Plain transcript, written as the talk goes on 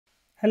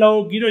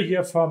Hello, Guido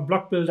here from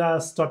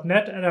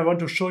blockbuilders.net, and I want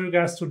to show you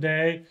guys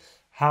today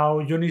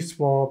how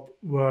Uniswap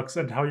works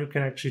and how you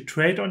can actually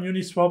trade on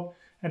Uniswap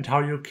and how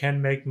you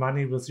can make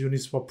money with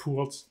Uniswap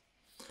pools.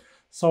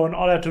 So in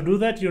order to do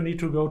that, you need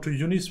to go to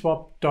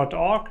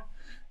uniswap.org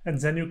and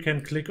then you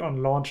can click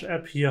on Launch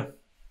App here.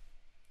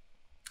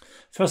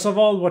 First of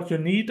all, what you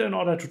need in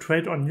order to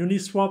trade on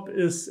Uniswap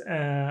is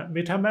a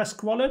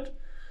Metamask Wallet.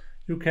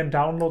 You can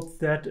download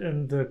that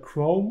in the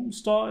Chrome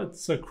store.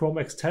 It's a Chrome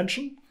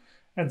extension.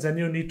 And then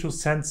you need to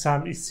send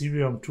some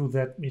Ethereum to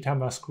that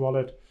Metamask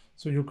wallet.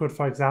 So you could,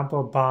 for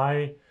example,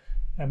 buy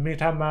a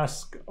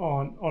Metamask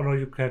or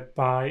you could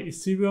buy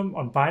Ethereum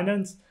on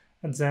Binance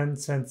and then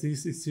send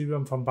these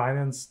Ethereum from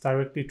Binance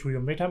directly to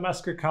your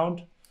Metamask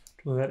account,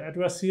 to that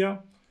address here.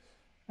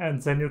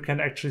 And then you can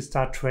actually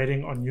start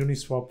trading on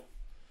Uniswap.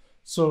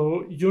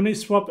 So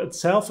Uniswap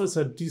itself is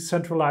a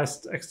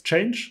decentralized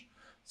exchange.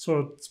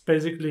 So it's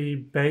basically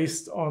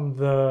based on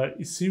the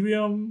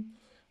Ethereum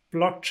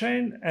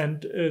blockchain,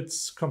 and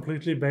it's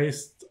completely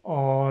based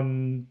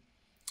on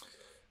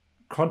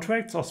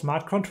contracts or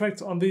smart contracts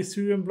on the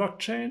Ethereum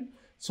blockchain.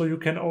 So you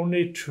can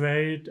only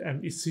trade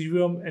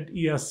Ethereum and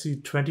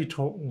ERC20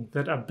 token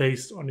that are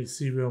based on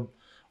Ethereum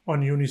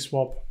on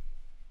Uniswap.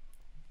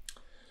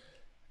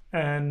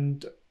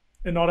 And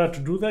in order to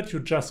do that, you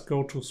just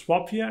go to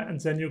swap here,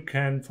 and then you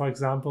can, for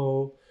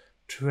example,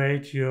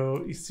 trade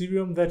your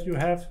Ethereum that you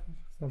have,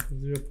 for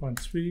example,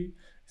 0.3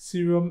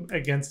 Ethereum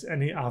against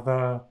any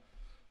other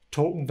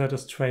token that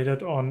is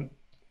traded on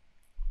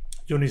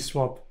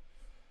Uniswap.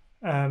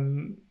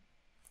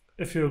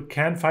 If you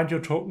can find your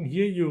token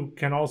here, you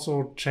can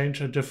also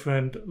change a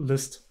different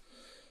list.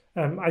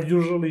 I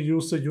usually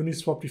use the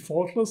Uniswap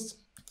default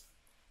list.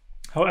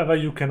 However,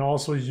 you can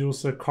also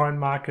use the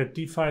CoinMarket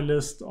DeFi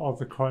list or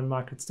the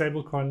CoinMarket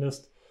stablecoin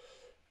list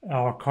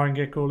or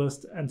CoinGecko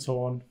list and so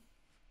on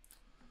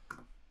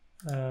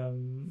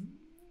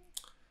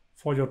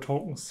for your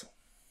tokens.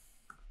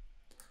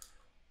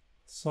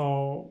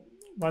 So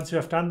once you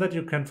have done that,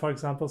 you can, for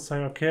example, say,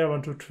 okay, I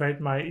want to trade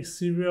my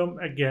Ethereum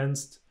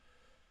against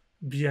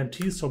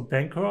BNT, so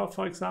Bancor,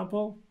 for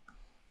example.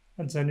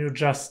 And then you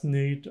just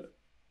need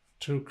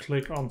to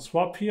click on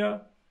swap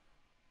here,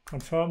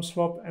 confirm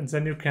swap, and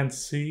then you can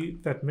see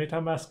that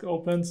MetaMask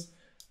opens,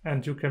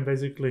 and you can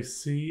basically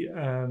see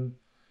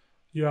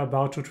you're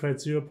about to trade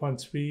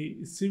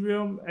 0.3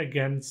 Ethereum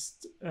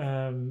against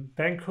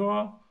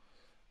Bancor.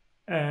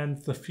 And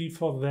the fee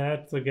for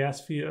that, the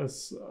gas fee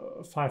is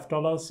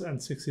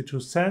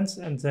 $5.62.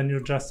 And then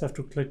you just have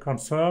to click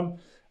confirm,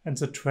 and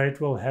the trade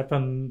will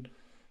happen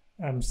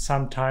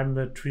sometime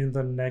between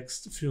the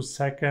next few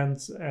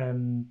seconds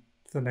and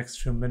the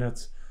next few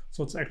minutes.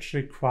 So it's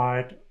actually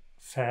quite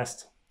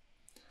fast.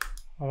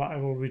 I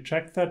will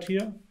recheck that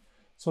here.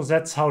 So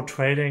that's how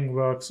trading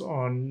works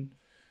on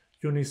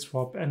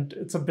Uniswap. And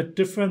it's a bit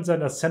different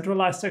than a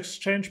centralized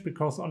exchange,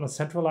 because on a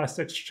centralized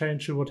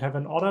exchange, you would have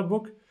an order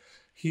book.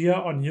 Here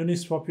on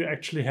Uniswap, you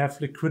actually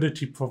have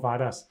liquidity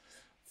providers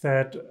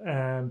that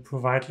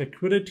provide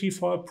liquidity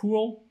for a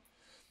pool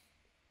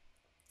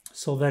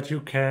so that you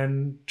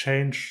can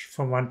change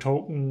from one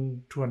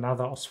token to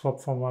another or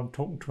swap from one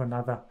token to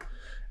another.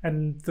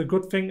 And the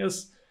good thing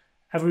is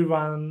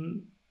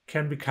everyone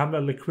can become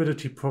a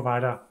liquidity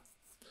provider.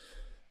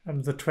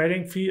 And the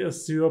trading fee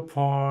is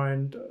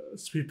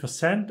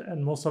 0.3%,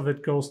 and most of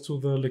it goes to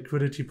the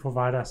liquidity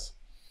providers.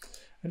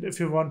 And if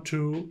you want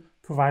to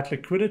provide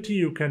liquidity,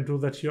 you can do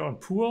that here on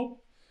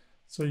pool.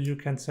 So you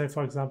can say,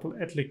 for example,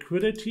 add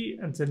liquidity,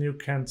 and then you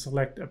can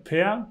select a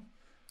pair,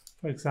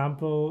 for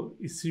example,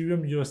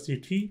 Ethereum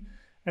USDT,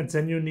 and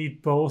then you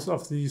need both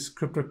of these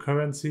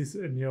cryptocurrencies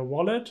in your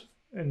wallet,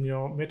 in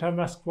your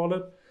MetaMask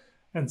wallet,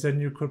 and then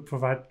you could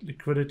provide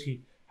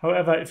liquidity.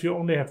 However, if you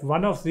only have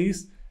one of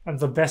these, and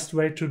the best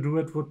way to do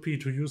it would be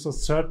to use a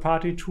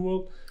third-party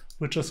tool,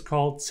 which is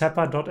called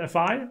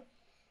sapperfi.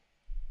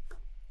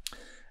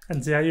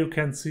 And there you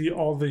can see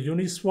all the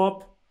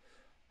Uniswap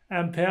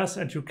pairs,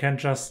 and you can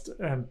just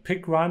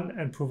pick one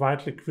and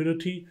provide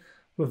liquidity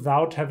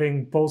without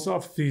having both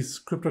of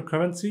these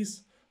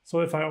cryptocurrencies.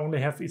 So if I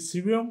only have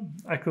Ethereum,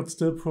 I could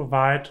still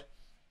provide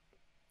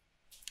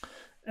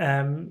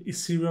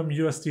Ethereum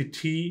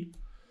USDT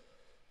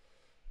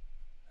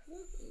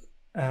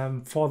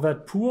for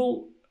that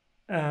pool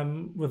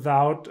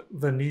without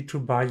the need to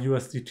buy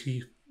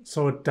USDT.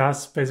 So it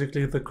does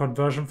basically the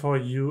conversion for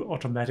you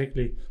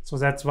automatically. So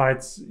that's why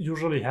it's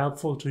usually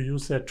helpful to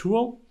use that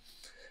tool.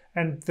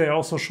 And they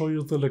also show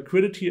you the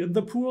liquidity in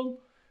the pool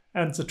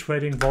and the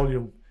trading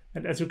volume.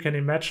 And as you can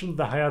imagine,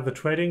 the higher the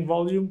trading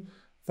volume,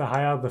 the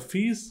higher the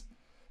fees.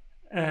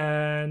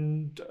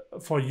 And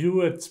for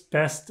you, it's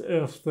best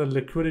if the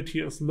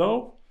liquidity is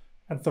low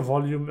and the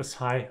volume is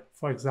high.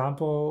 For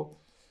example,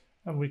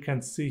 and we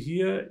can see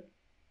here,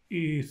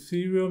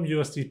 Ethereum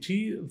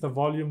USDT, the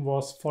volume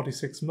was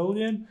 46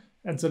 million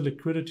and the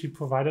liquidity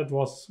provided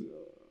was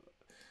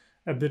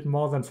a bit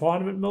more than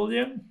 400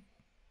 million.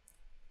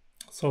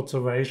 So it's a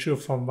ratio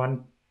from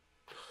 1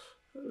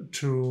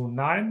 to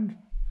 9.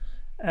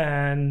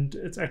 And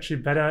it's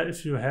actually better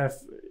if you have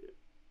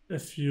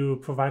if you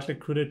provide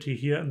liquidity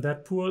here in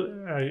that pool,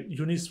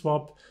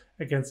 Uniswap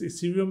against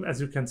Ethereum, as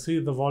you can see,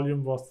 the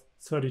volume was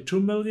 32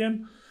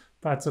 million,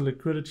 but the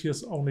liquidity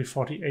is only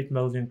 48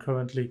 million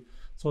currently.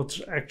 So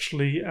it's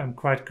actually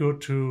quite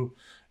good to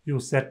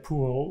use that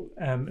pool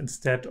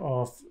instead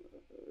of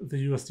the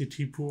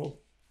USDT pool.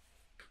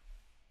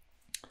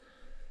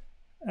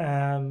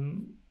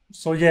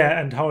 So yeah,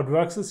 and how it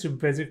works is you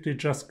basically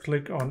just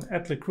click on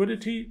add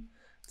liquidity,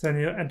 then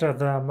you enter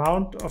the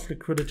amount of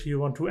liquidity you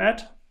want to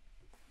add,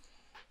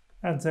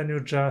 and then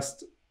you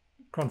just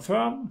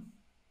confirm,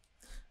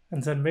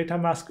 and then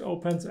Metamask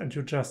opens and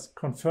you just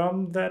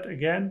confirm that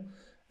again,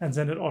 and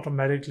then it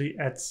automatically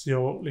adds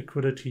your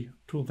liquidity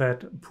to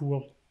that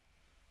pool.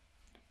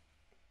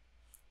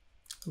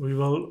 We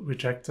will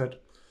reject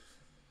it.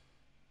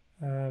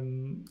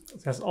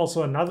 There's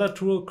also another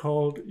tool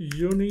called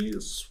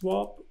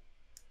Uniswap,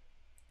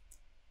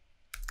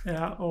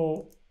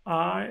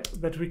 ROI,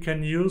 that we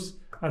can use,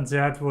 and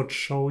that would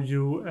show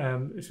you,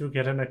 if you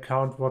get an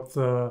account, what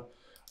the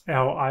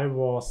ROI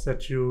was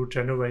that you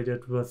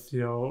generated with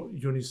your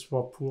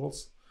Uniswap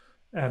pools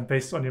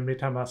based on your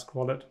Metamask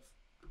wallet.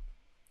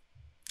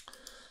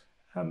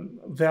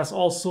 There's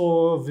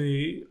also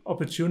the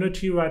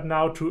opportunity right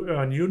now to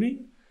earn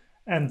Uni,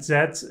 and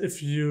that's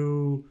if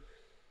you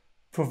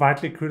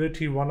provide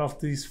liquidity one of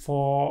these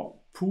 4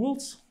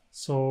 pools,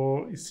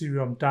 so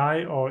Ethereum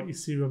DAI or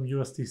Ethereum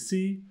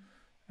USDC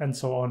and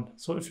so on.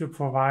 So if you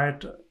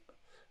provide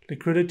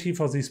liquidity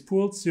for these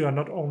pools, you are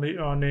not only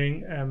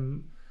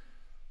earning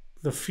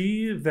the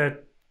fee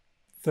that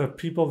the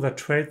people that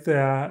trade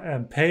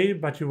there pay,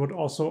 but you would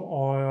also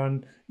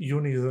earn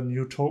Uni, the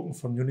new token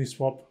from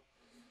Uniswap.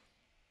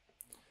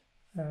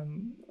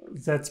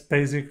 That's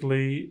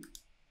basically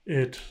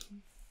it.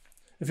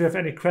 If you have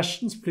any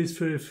questions, please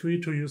feel free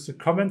to use the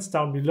comments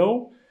down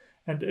below.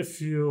 And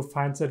if you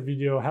find that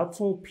video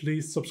helpful,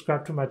 please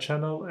subscribe to my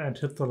channel and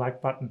hit the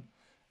like button.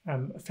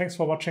 Thanks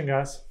for watching,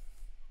 guys.